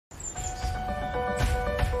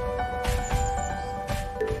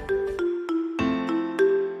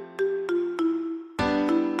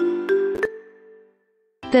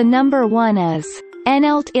The number one is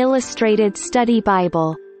NLT Illustrated Study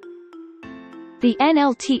Bible. The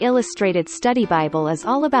NLT Illustrated Study Bible is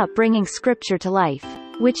all about bringing scripture to life,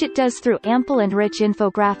 which it does through ample and rich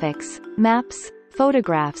infographics, maps,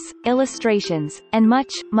 photographs, illustrations, and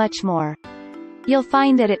much, much more. You'll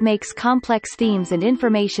find that it makes complex themes and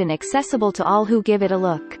information accessible to all who give it a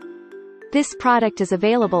look. This product is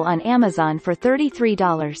available on Amazon for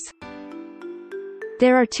 $33.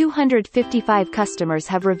 There are 255 customers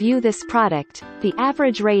have reviewed this product. The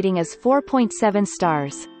average rating is 4.7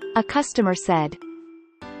 stars. A customer said,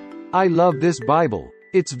 "I love this Bible.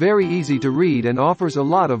 It's very easy to read and offers a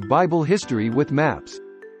lot of Bible history with maps.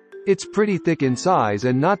 It's pretty thick in size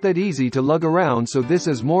and not that easy to lug around, so this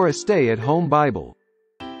is more a stay-at-home Bible.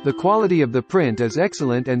 The quality of the print is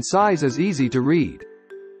excellent and size is easy to read.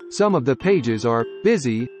 Some of the pages are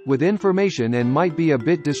busy with information and might be a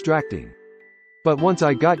bit distracting. But once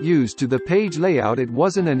I got used to the page layout, it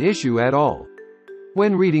wasn't an issue at all.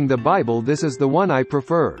 When reading the Bible, this is the one I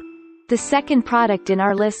prefer." The second product in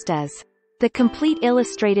our list is the Complete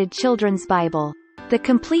Illustrated Children's Bible. The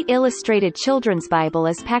Complete Illustrated Children's Bible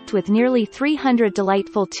is packed with nearly 300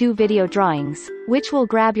 delightful 2-video drawings, which will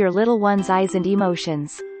grab your little one's eyes and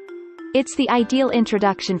emotions. It's the ideal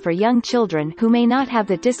introduction for young children who may not have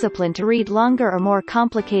the discipline to read longer or more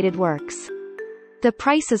complicated works. The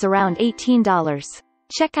price is around $18.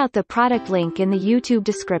 Check out the product link in the YouTube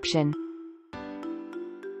description.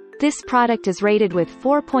 This product is rated with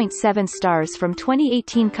 4.7 stars from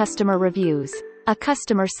 2018 customer reviews. A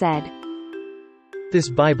customer said, "This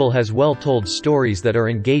Bible has well-told stories that are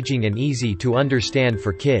engaging and easy to understand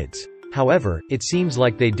for kids. However, it seems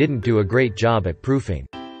like they didn't do a great job at proofing.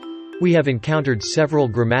 We have encountered several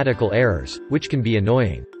grammatical errors, which can be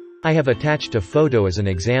annoying. I have attached a photo as an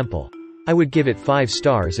example. I would give it 5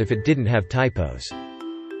 stars if it didn't have typos."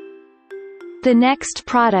 The next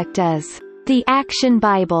product is the Action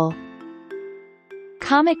Bible.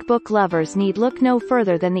 Comic book lovers need look no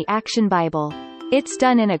further than the Action Bible. It's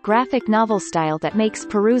done in a graphic novel style that makes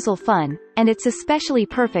perusal fun, and it's especially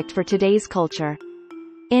perfect for today's culture.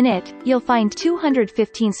 In it, you'll find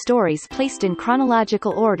 215 stories placed in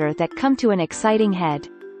chronological order that come to an exciting head.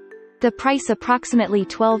 The price approximately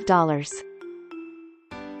 $12.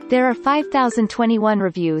 There are 5,021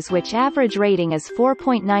 reviews, which average rating is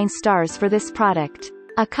 4.9 stars for this product.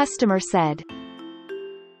 A customer said,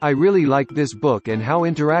 "I really like this book and how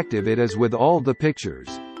interactive it is with all the pictures.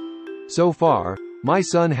 So far, my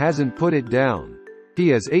son hasn't put it down.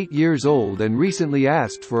 He is 8 years old and recently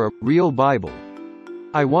asked for a real Bible.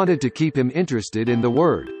 I wanted to keep him interested in the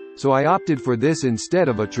Word, so I opted for this instead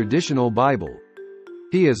of a traditional Bible.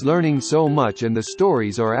 He is learning so much and the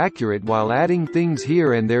stories are accurate while adding things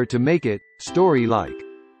here and there to make it story-like.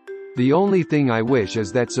 The only thing I wish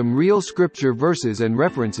is that some real scripture verses and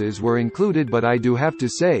references were included, but I do have to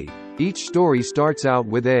say, each story starts out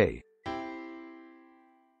with a."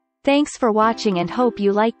 Thanks for watching and hope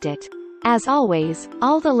you liked it. As always,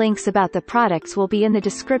 all the links about the products will be in the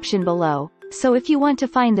description below, so if you want to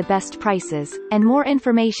find the best prices, and more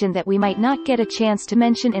information that we might not get a chance to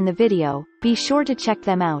mention in the video, be sure to check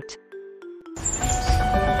them out.